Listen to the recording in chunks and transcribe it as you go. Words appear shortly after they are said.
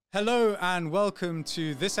Hello and welcome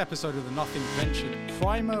to this episode of the Nothing Ventured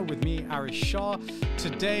Primer with me, Arish Shah.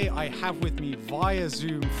 Today I have with me via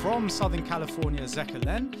Zoom from Southern California, Zécca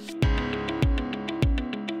Lehn.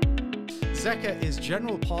 Zécca is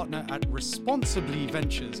general partner at Responsibly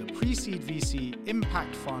Ventures, a pre-seed VC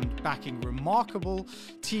impact fund backing remarkable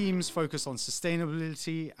teams focused on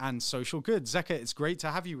sustainability and social good. Zécca, it's great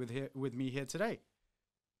to have you with me here today.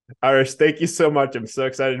 Arish, thank you so much. I'm so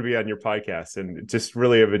excited to be on your podcast and just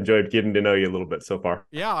really have enjoyed getting to know you a little bit so far.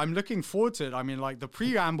 Yeah, I'm looking forward to it. I mean, like the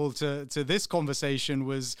preamble to this conversation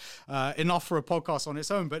was enough for a podcast on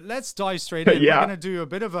its own, but let's dive straight in. Yeah. We're going to do a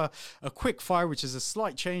bit of a quick fire, which is a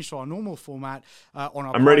slight change to our normal format on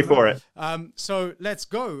our I'm ready for it. So let's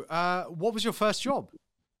go. What was your first job?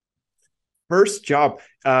 First job.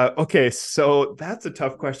 Okay, so that's a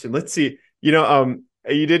tough question. Let's see.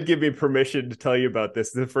 You did give me permission to tell you about this.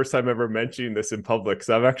 This is the first time ever mentioning this in public,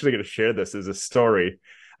 so I'm actually going to share this as a story.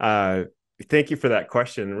 Thank you for that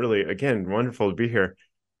question. Really, again, wonderful to be here.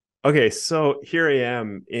 Okay, so here I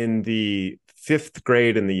am in the fifth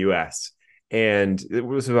grade in the US, and it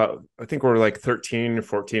was about, I think we're like 13 or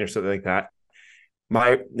 14 or something like that.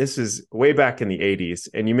 This is way back in the 80s,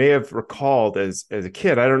 and you may have recalled as a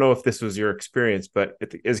kid, I don't know if this was your experience, but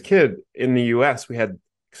as a kid in the US, we had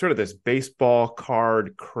sort of this baseball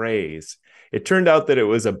card craze. It turned out that it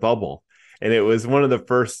was a bubble, and it was one of the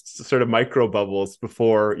first sort of micro bubbles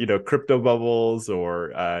before, crypto bubbles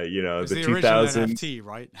or, the 2000s. NFT,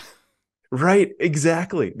 right? Right,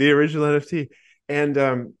 exactly. The original NFT.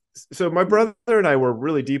 And so my brother and I were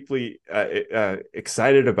really deeply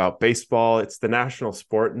excited about baseball. It's the national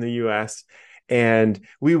sport in the US. And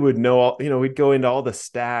we would know, we'd go into all the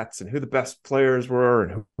stats and who the best players were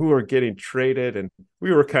and who were getting traded. And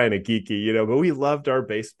we were kind of geeky, but we loved our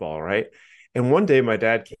baseball, right? And one day my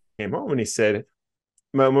dad came home and he said,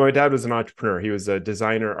 my dad was an entrepreneur. He was a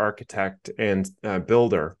designer, architect, and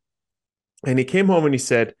builder. And he came home and he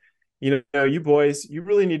said, you boys, you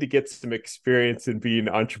really need to get some experience in being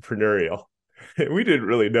entrepreneurial. We didn't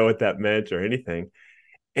really know what that meant or anything.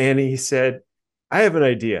 And he said, I have an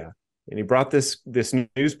idea. And he brought this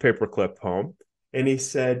newspaper clip home, and he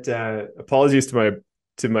said, apologies to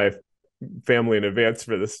my family in advance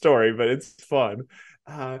for the story, but it's fun.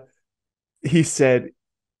 He said,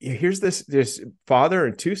 here's this father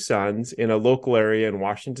and two sons in a local area in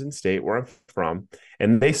Washington State where I'm from,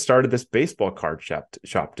 and they started this baseball card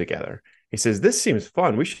shop together. He says, this seems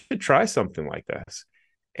fun. We should try something like this.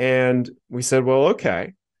 And we said, well,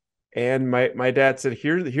 okay. And my dad said,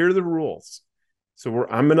 here are the rules. So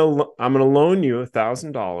I'm gonna loan you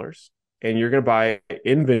 $1,000, and you're gonna buy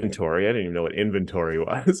inventory. I didn't even know what inventory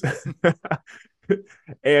was.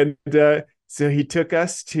 And so he took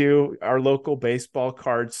us to our local baseball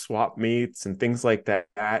card swap meets and things like that.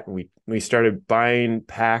 And we started buying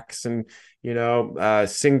packs and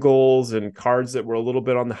singles and cards that were a little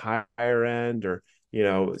bit on the higher end, or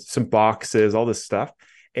some boxes, all this stuff.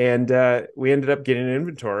 And we ended up getting an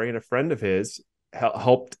inventory, and a friend of his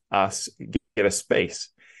helped us get a space.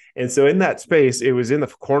 And so in that space, it was in the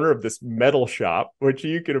corner of this metal shop, which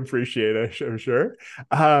you can appreciate, I'm sure.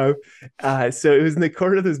 So it was in the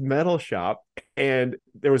corner of this metal shop, and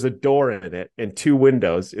there was a door in it and two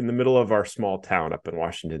windows in the middle of our small town up in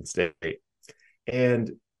Washington State.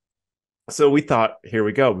 And so we thought, here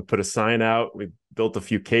we go. We put a sign out. We built a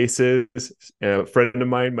few cases. A friend of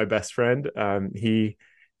mine, my best friend, he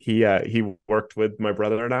worked with my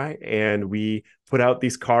brother and I, and we put out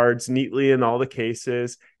these cards neatly in all the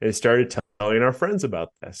cases and started telling our friends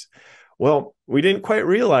about this. Well, we didn't quite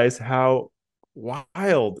realize how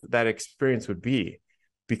wild that experience would be,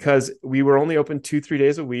 because we were only open 2-3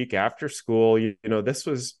 days a week after school. This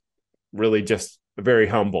was really just very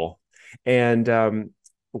humble. And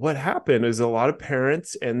what happened is a lot of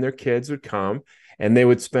parents and their kids would come, and they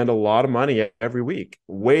would spend a lot of money every week,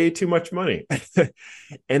 way too much money.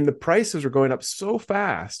 And the prices were going up so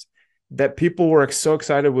fast that people were so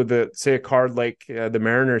excited with a card like the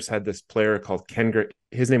Mariners had this player called Ken.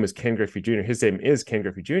 His name was Ken Griffey Jr. His name is Ken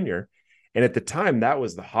Griffey Jr. And at the time, that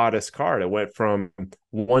was the hottest card. It went from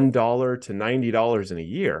 $1 to $90 in a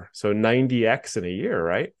year. So 90x in a year,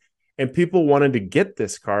 right? And people wanted to get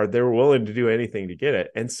this card. They were willing to do anything to get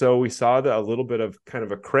it. And so we saw a little bit of kind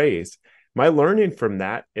of a craze. My learning from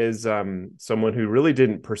that is someone who really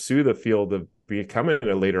didn't pursue the field of becoming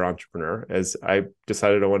a later entrepreneur, as I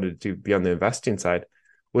decided I wanted to be on the investing side,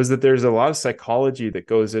 was that there's a lot of psychology that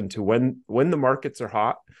goes into when the markets are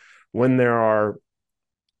hot, when there are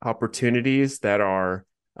opportunities that are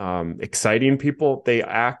exciting people, they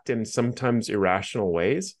act in sometimes irrational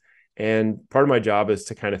ways. And part of my job is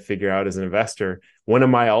to kind of figure out as an investor, when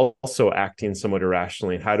am I also acting somewhat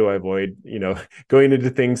irrationally? And how do I avoid, going into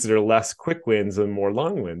things that are less quick wins and more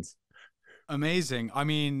long wins? Amazing. I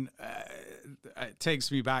mean, it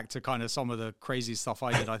takes me back to kind of some of the crazy stuff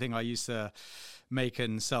I did. I think I used to make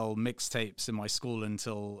and sell mixtapes in my school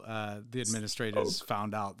until the administrators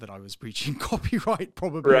found out that I was breaching copyright,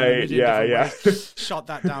 probably in a million different ways. Shut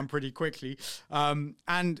that down pretty quickly.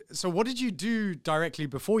 And so what did you do directly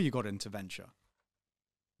before you got into venture?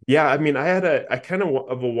 Yeah, I mean, I had a kind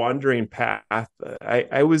of a wandering path.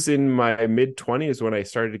 I was in my mid-20s when I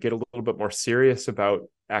started to get a little bit more serious about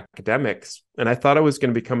academics, and I thought I was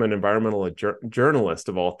going to become an environmental journalist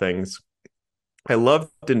of all things. I loved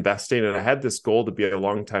investing, and I had this goal to be a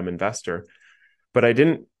long-time investor, but I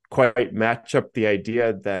didn't quite match up the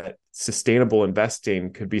idea that sustainable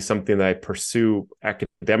investing could be something that I pursue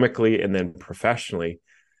academically and then professionally.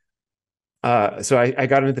 So I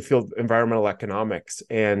got into the field of environmental economics,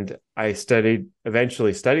 and I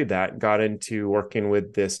eventually studied that and got into working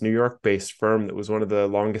with this New York-based firm that was one of the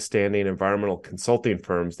longest standing environmental consulting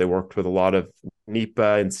firms. They worked with a lot of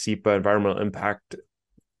NEPA and SEPA environmental impact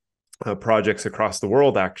projects across the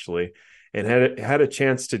world, actually, and had a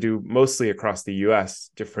chance to do mostly across the US,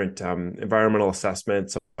 different environmental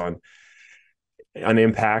assessments on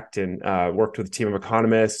impact, and worked with a team of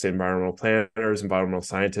economists, environmental planners, environmental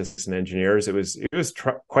scientists, and engineers. It was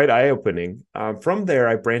quite eye-opening. From there,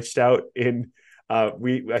 I branched out in.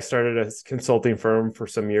 I started a consulting firm for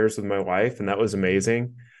some years with my wife, and that was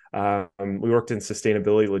amazing. We worked in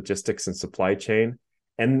sustainability, logistics, and supply chain.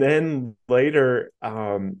 And then later,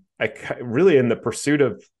 I really in the pursuit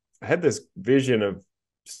of, I had this vision of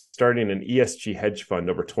starting an ESG hedge fund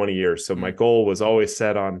over 20 years. So my goal was always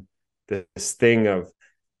set on this thing of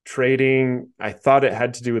trading. I thought it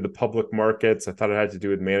had to do with the public markets. I thought it had to do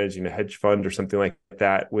with managing a hedge fund or something like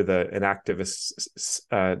that with an activist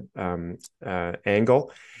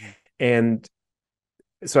angle. And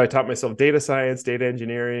so I taught myself data science, data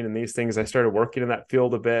engineering, and these things. I started working in that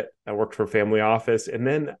field a bit. I worked for a family office. And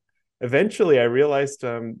then eventually I realized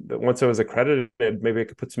that once I was accredited, maybe I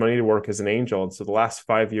could put some money to work as an angel. And so the last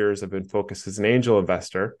 5 years I've been focused as an angel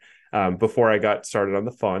investor before I got started on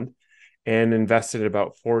the fund, and invested in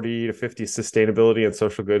about 40 to 50 sustainability and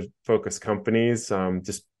social good focused companies.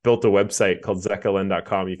 Just built a website called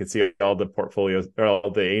ZéccaLehn.com. You can see all the portfolios or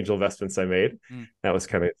all the angel investments I made. That was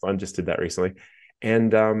kind of fun. Just did that recently.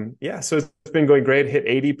 And so it's been going great. Hit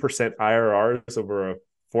 80% IRRs over a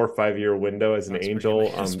 4 or 5 year window as an angel,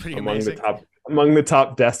 among the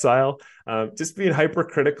top decile. Just being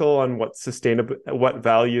hypercritical on what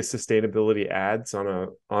value sustainability adds on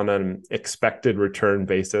an expected return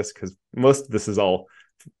basis, because most of this is all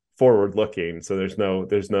forward looking. So there's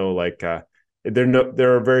no like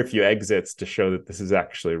there are very few exits to show that this is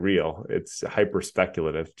actually real. It's hyper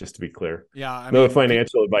speculative, just to be clear. Yeah, no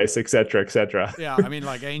financial advice, et cetera, et cetera. Yeah, I mean,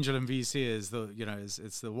 like angel and VC is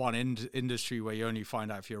it's the one industry where you only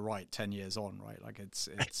find out if you're right 10 years on, right? Like it's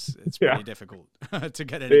pretty difficult to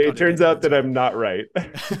get any. It turns out that I'm not right.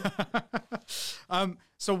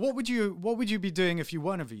 So what would you be doing if you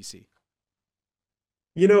weren't a VC?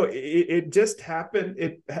 It just happened.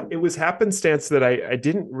 It was happenstance that I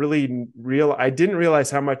didn't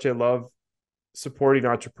realize how much I love supporting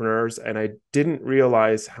entrepreneurs, and I didn't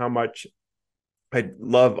realize how much I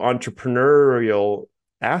love entrepreneurial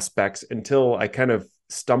aspects until I kind of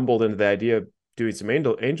stumbled into the idea of doing some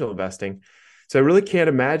angel investing. So I really can't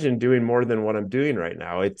imagine doing more than what I'm doing right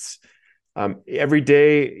now. It's every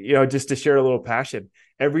day, just to share a little passion,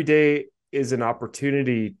 every day is an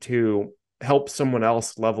opportunity to help someone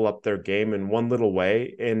else level up their game in one little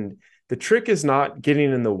way. And the trick is not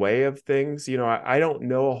getting in the way of things. I don't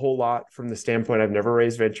know a whole lot from the standpoint. I've never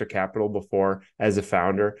raised venture capital before as a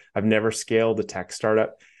founder. I've never scaled a tech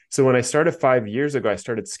startup. So when I started 5 years ago, I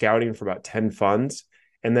started scouting for about 10 funds.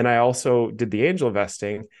 And then I also did the angel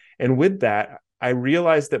investing. And with that, I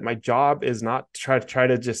realized that my job is not to try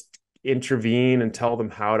to just intervene and tell them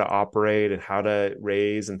how to operate and how to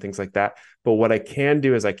raise and things like that. But what I can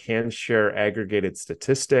do is I can share aggregated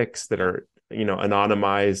statistics that are,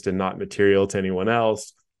 anonymized and not material to anyone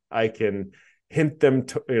else. I can hint them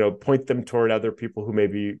to, point them toward other people who may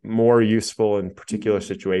be more useful in particular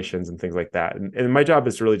situations and things like that. And my job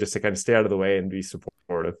is really just to kind of stay out of the way and be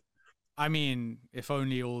supportive. I mean, if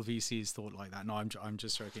only all VCs thought like that. No, I'm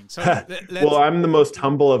just joking. So well, I'm the most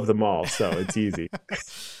humble of them all, so it's easy.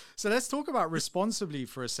 So let's talk about Responsibly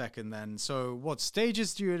for a second then. So what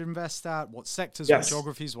stages do you invest at? What sectors, what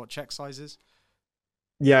geographies, what check sizes?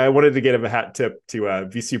 Yeah, I wanted to get him a hat tip to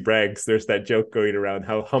VC brags. There's that joke going around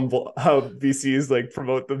how VCs like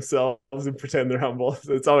promote themselves and pretend they're humble.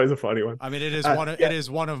 So it's always a funny one. I mean, Yeah, it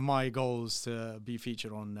is one of my goals to be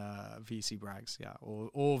featured on VC brags, yeah,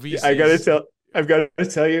 or yeah, I gotta VCs, tell. I've got to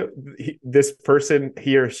tell you, this person,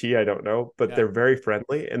 he or she, I don't know, but yeah. they're very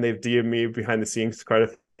friendly and they've DM'd me behind the scenes quite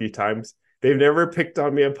a few times. They've never picked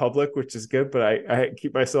on me in public, which is good, but I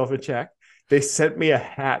keep myself in check. They sent me a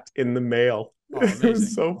hat in the mail. Oh, It was amazing,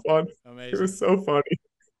 so fun. It amazing. was so funny.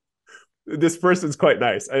 This person's quite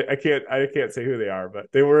nice. I can't say who they are, but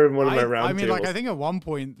they were in one of my I round mean, like, tables. I think at one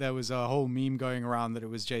point there was a whole meme going around that it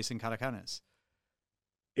was Jason Calacanis.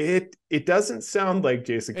 It doesn't sound like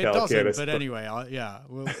Jason It doesn't, Calacanis, but but anyway,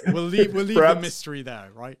 we'll leave the perhaps mystery there,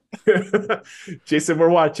 right? Jason, we're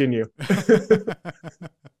watching you.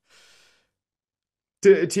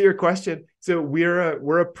 To your question, so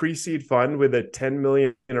we're a pre-seed fund with a 10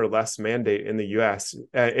 million or less mandate in the US.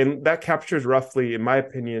 And that captures roughly, in my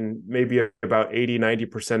opinion, maybe about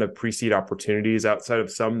 80-90% of pre-seed opportunities, outside of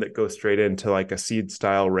some that go straight into like a seed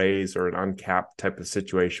style raise or an uncapped type of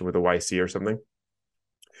situation with a YC or something.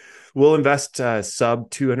 We'll invest sub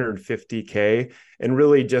 250K and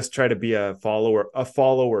really just try to be a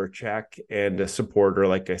follower check and a supporter,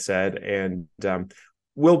 like I said. And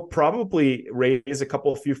we'll probably raise a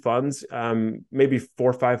couple few funds, maybe 4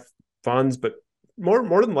 or 5 funds, but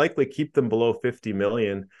more than likely keep them below 50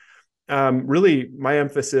 million. Really, my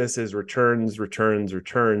emphasis is returns, returns,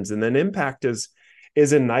 returns, and then impact is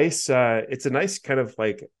a nice. It's a nice kind of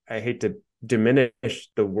like, I hate to diminish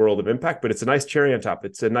the world of impact, but it's a nice cherry on top.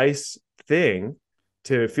 It's a nice thing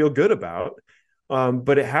to feel good about.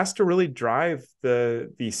 But it has to really drive the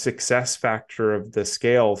success factor of the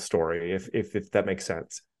scale story, if that makes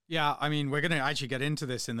sense. Yeah, I mean, we're going to actually get into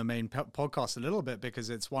this in the main podcast a little bit because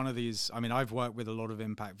it's one of these. I mean, I've worked with a lot of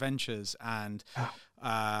impact ventures, and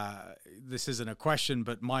this isn't a question,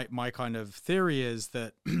 but my kind of theory is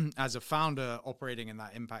that as a founder operating in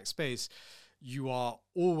that impact space, you are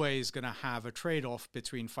always going to have a trade-off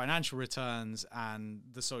between financial returns and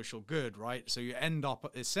the social good, right? So you end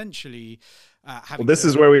up essentially Well, having this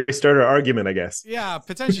is to, where we start our argument, I guess. yeah,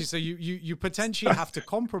 potentially. So you potentially have to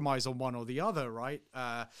compromise on one or the other, right?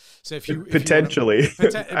 So if you want Potentially.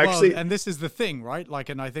 to, well, Actually, and this is the thing, right? Like,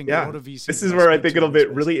 and I think a yeah, lot of VCs this that is I where I speak think to it'll in this be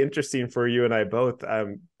space, really interesting for you and I both,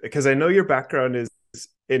 because I know your background is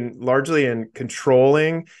in largely in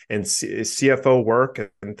controlling and CFO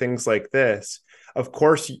work and things like this. Of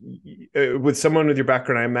course, with someone with your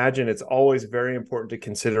background, I imagine it's always very important to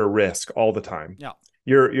consider risk all the time. yeah.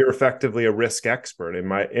 You're effectively a risk expert in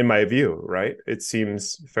my view, right? It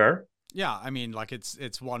seems fair. Yeah, I mean, like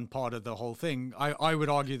it's one part of the whole thing. I would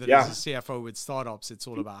argue that as a Yeah. CFO with startups, it's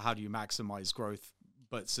all about how do you maximize growth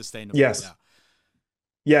but sustainably. Yes. Yeah.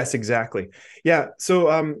 Yes, exactly. Yeah.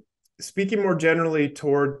 So speaking more generally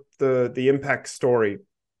toward the impact story,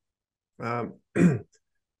 um,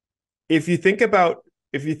 if you think about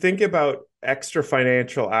extra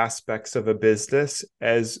financial aspects of a business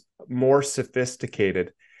as more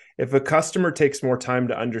sophisticated, if a customer takes more time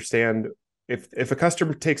to understand, if a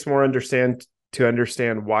customer takes more understand to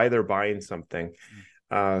understand why they're buying something,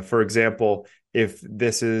 for example, if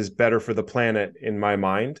this is better for the planet in my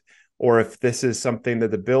mind, or if this is something that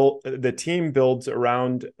the team builds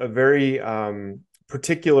around a very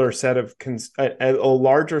particular set of a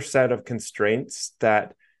larger set of constraints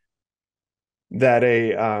that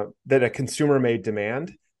a consumer may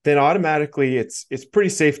demand, then automatically it's pretty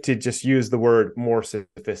safe to just use the word more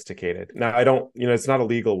sophisticated. Now, I don't, it's not a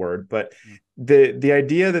legal word, but the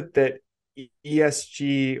idea that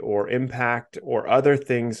ESG or impact or other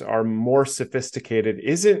things are more sophisticated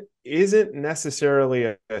isn't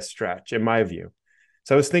necessarily a stretch in my view.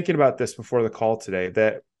 So I was thinking about this before the call today,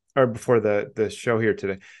 or before the show here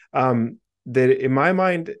today, that in my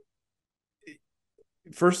mind,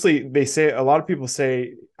 firstly, a lot of people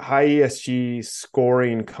say high ESG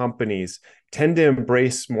scoring companies tend to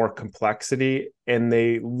embrace more complexity and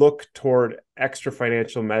they look toward extra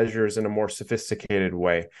financial measures in a more sophisticated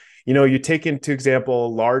way. You take into example a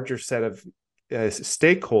larger set of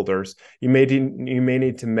stakeholders. You may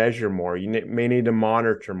need to measure more. You may need to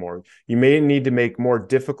monitor more. You may need to make more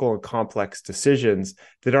difficult and complex decisions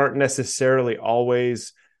that aren't necessarily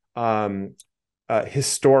always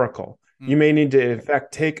historical. You may need to, in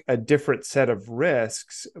fact, take a different set of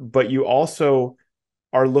risks, but you also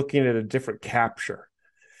are looking at a different capture.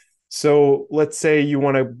 So let's say you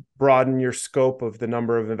want to broaden your scope of the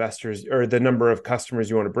number of investors or the number of customers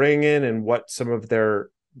you want to bring in and what some of their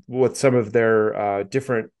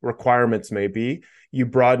different requirements may be. You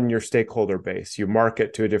broaden your stakeholder base, you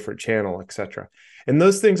market to a different channel, et cetera. And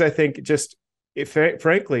those things, I think, just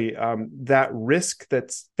frankly, that risk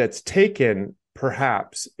that's taken,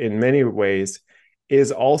 perhaps in many ways,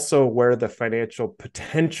 is also where the financial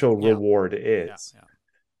potential Yeah. reward Yeah. is. Yeah.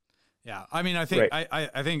 Yeah, I mean, I think Right.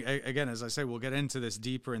 I think again, as I say, we'll get into this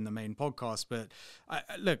deeper in the main podcast. But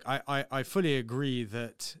I fully agree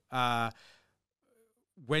that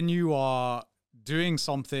when you are doing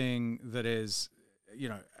something that is,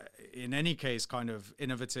 in any case, kind of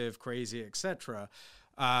innovative, crazy, etc.,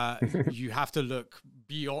 you have to look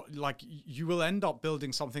beyond. Like, you will end up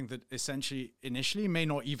building something that essentially initially may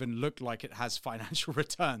not even look like it has financial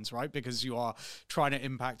returns, right? Because you are trying to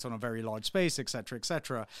impact on a very large space, etc.,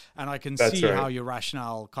 etc. And I can That's see how right. your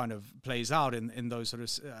rationale kind of plays out in those sort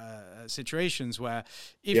of situations where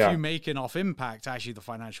if you Yeah. make enough impact, actually the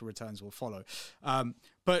financial returns will follow.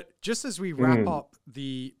 But just as we wrap Mm. up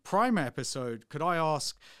the primer episode, could I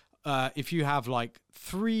ask if you have like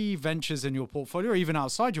 3 ventures in your portfolio, or even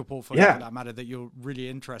outside your portfolio for Yeah. that matter, that you're really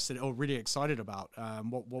interested or really excited about?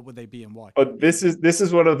 What would they be and why? Oh, this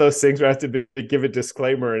is one of those things where I have to give a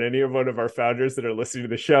disclaimer, and any of one of our founders that are listening to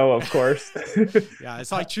the show, of course. Yeah,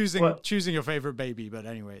 it's like choosing Well, your favorite baby. But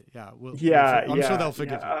anyway, yeah, yeah, I'm sure yeah, they'll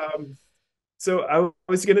forgive you. yeah. So I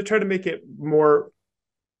was going to try to make it more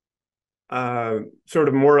sort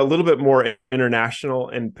of more a little bit more international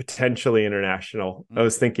and potentially international. I Mm.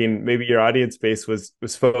 was thinking maybe your audience base was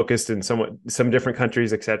focused in some different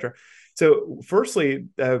countries, etc. So, firstly,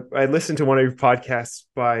 I listened to one of your podcasts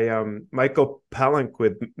by Michael Palink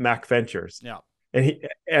with Mac Ventures, Yeah. and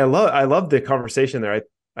I love the conversation there.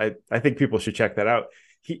 I think people should check that out.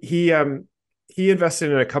 He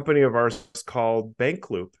invested in a company of ours called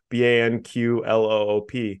Bankloop,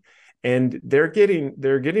 Banqloop, and they're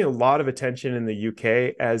getting a lot of attention in the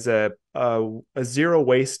UK as a zero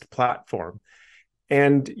waste platform.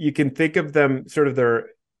 And you can think of them, sort of their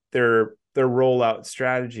rollout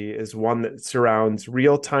strategy, as one that surrounds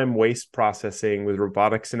real-time waste processing with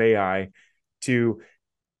robotics and AI to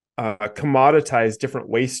commoditize different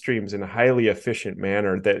waste streams in a highly efficient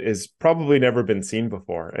manner that is probably never been seen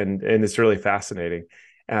before, and it's really fascinating.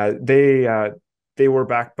 They were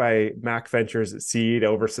backed by Mac Ventures at seed,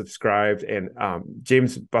 oversubscribed, and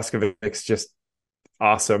James Buskovic's just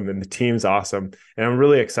awesome, and the team's awesome, and I'm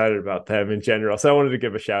really excited about them in general. So I wanted to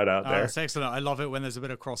give a shout out there. That's excellent. I love it when there's a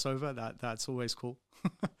bit of crossover. That's always cool.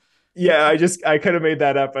 Yeah, I kind of made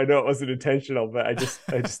that up. I know it wasn't intentional, but I just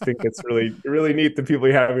think it's really neat the people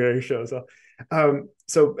you have here on your show. So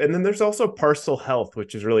and then there's also Parcel Health,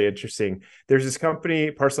 which is really interesting. There's this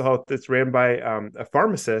company, Parcel Health, that's ran by a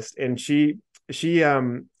pharmacist, and she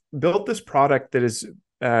built this product that is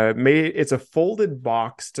made. It's a folded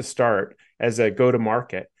box to start as a go to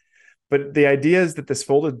market, but the idea is that this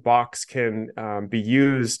folded box can be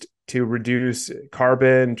used to reduce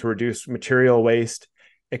carbon, to reduce material waste,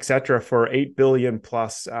 etc., for 8 billion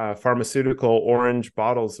plus pharmaceutical orange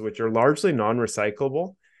bottles, which are largely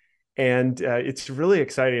non-recyclable. And it's really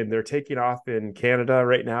exciting. They're taking off in Canada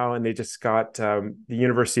right now, and they just got the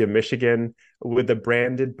University of Michigan with a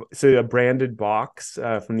branded box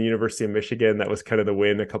from the University of Michigan. That was kind of the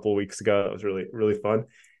win a couple of weeks ago. That was really, really fun.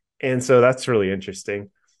 And so that's really interesting.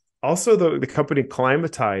 Also, the company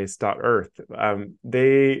Climatize.earth,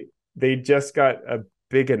 they just got a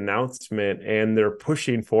big announcement, and they're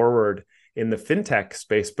pushing forward in the fintech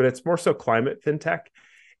space, but it's more so climate fintech.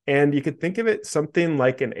 And you could think of it something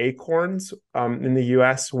like an Acorns in the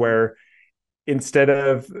US, where instead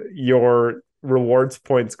of your rewards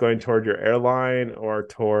points going toward your airline or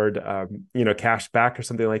toward cash back or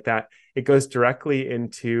something like that, it goes directly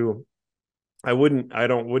into, I wouldn't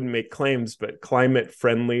make claims, but climate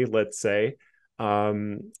friendly, let's say,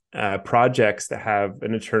 projects that have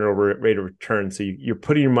an internal rate of return. So you're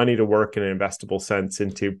putting your money to work in an investable sense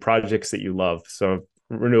into projects that you love. So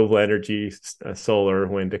renewable energy, solar,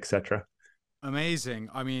 wind, etc. Amazing.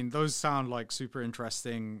 I mean, those sound like super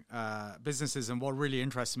interesting businesses. And what really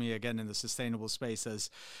interests me, again, in the sustainable space, there's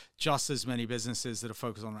just as many businesses that are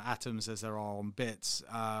focused on atoms as there are on bits,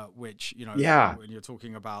 which, Yeah. when you're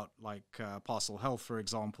talking about like Parcel Health, for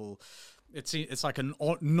example, it's like a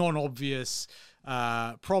non-obvious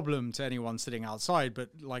problem to anyone sitting outside, but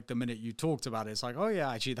like the minute you talked about it, it's like, oh yeah,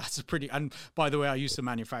 actually that's a pretty. And by the way, I used to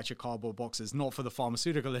manufacture cardboard boxes, not for the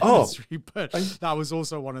pharmaceutical industry, but that was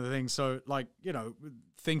also one of the things. So like,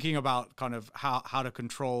 thinking about kind of how to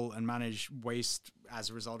control and manage waste as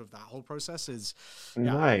a result of that whole process is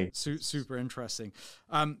Nice. super interesting.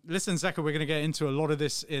 Listen, Zécca, we're going to get into a lot of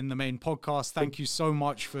this in the main podcast. Thank you so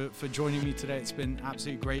much for joining me today. It's been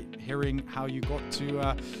absolutely great hearing how you got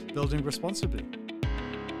to building responsibly.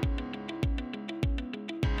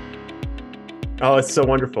 Oh, it's so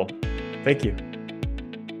wonderful. Thank you.